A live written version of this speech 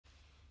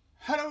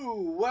Hello,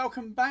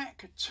 welcome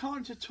back.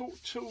 Time to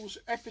Talk Tools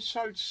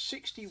episode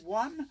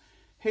 61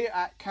 here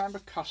at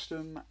Canberra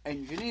Custom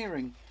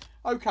Engineering.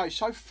 Okay,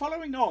 so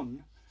following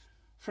on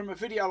from a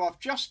video I've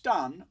just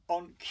done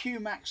on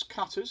QMax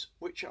cutters,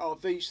 which are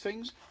these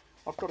things.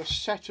 I've got a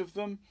set of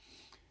them.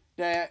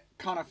 They're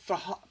kind of for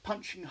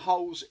punching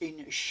holes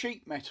in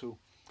sheet metal.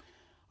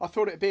 I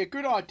thought it'd be a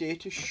good idea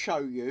to show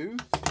you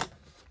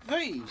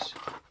these.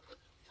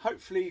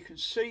 Hopefully you can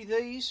see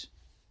these.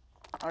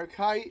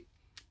 Okay.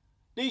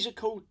 These are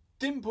called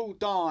dimple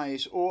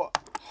dies or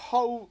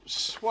hole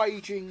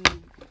swaging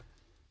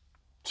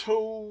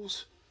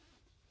tools.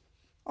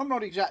 I'm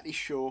not exactly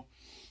sure,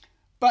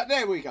 but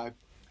there we go.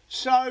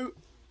 So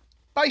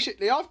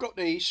basically I've got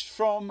these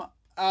from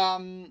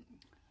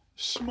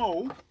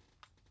small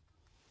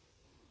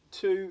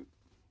to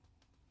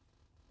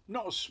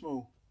not as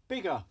small,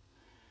 bigger.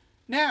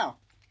 Now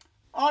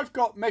I've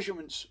got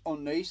measurements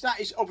on these. That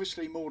is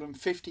obviously more than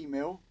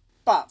 50mm,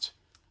 but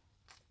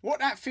what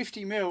that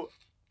 50mm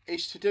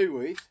is to do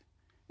with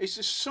is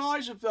the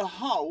size of the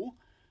hole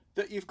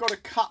that you've got to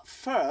cut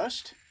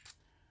first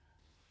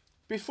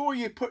before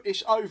you put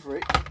this over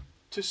it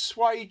to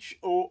swage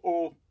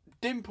or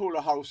dimple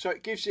the hole, so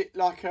it gives it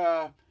like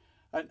a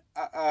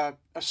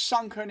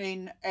sunken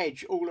in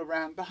edge all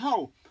around the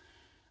hole.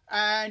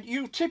 And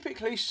you'll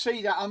typically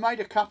see that. I made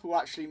a couple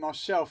actually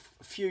myself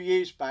a few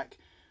years back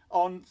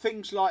on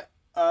things like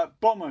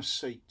bomber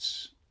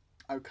seats,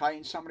 okay,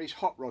 in some of these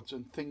hot rods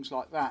and things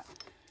like that.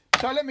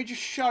 So let me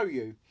just show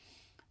you.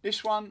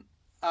 This one,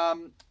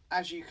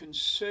 as you can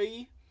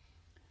see,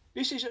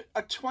 this is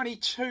a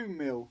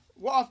 22mm.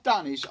 What I've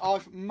done is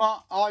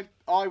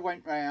I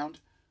went round.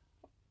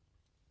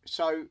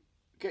 So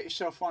get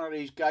yourself one of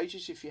these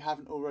gauges if you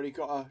haven't already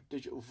got a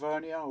digital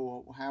vernier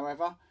or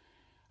however,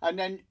 and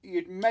then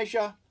you'd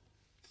measure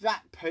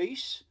that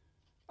piece.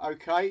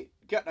 Okay,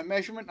 get the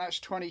measurement. That's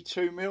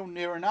 22mm,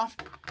 near enough.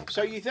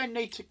 So you then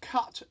need to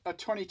cut a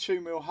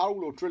 22mm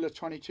hole or drill a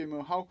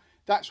 22mm hole.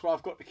 That's why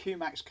I've got the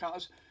QMax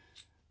cutters.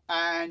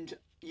 And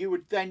you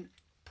would then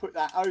put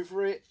that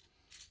over it,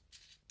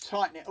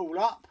 tighten it all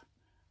up,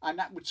 and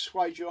that would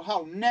swage your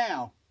hole.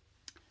 Now,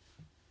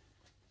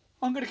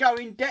 I'm going to go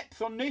in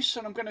depth on this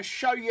and I'm going to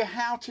show you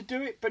how to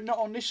do it, but not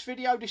on this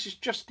video. This is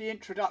just the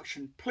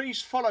introduction.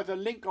 Please follow the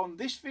link on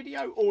this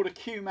video or the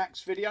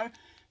QMax video.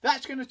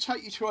 That's going to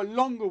take you to a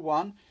longer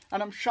one,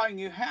 and I'm showing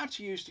you how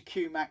to use the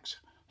QMax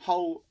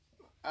hole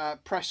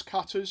press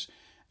cutters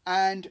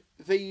and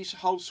these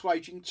hole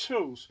swaging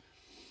tools.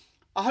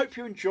 I hope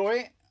you enjoy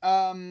it.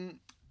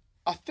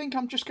 I think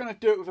I'm just going to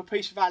do it with a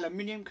piece of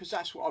aluminium because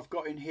that's what I've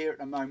got in here at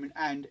the moment,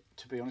 and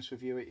to be honest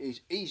with you, it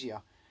is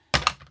easier.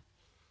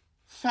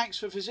 Thanks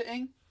for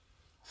visiting.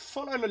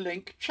 Follow the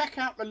link, check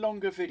out the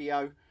longer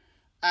video,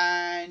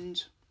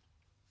 and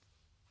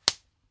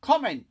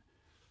comment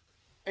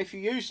if you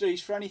use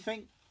these for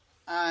anything.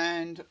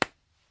 And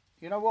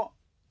you know what,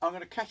 I'm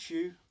going to catch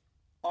you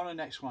on the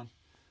next one.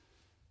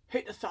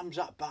 Hit the thumbs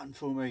up button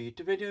for me.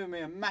 You'd be doing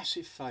me a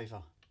massive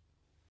favour.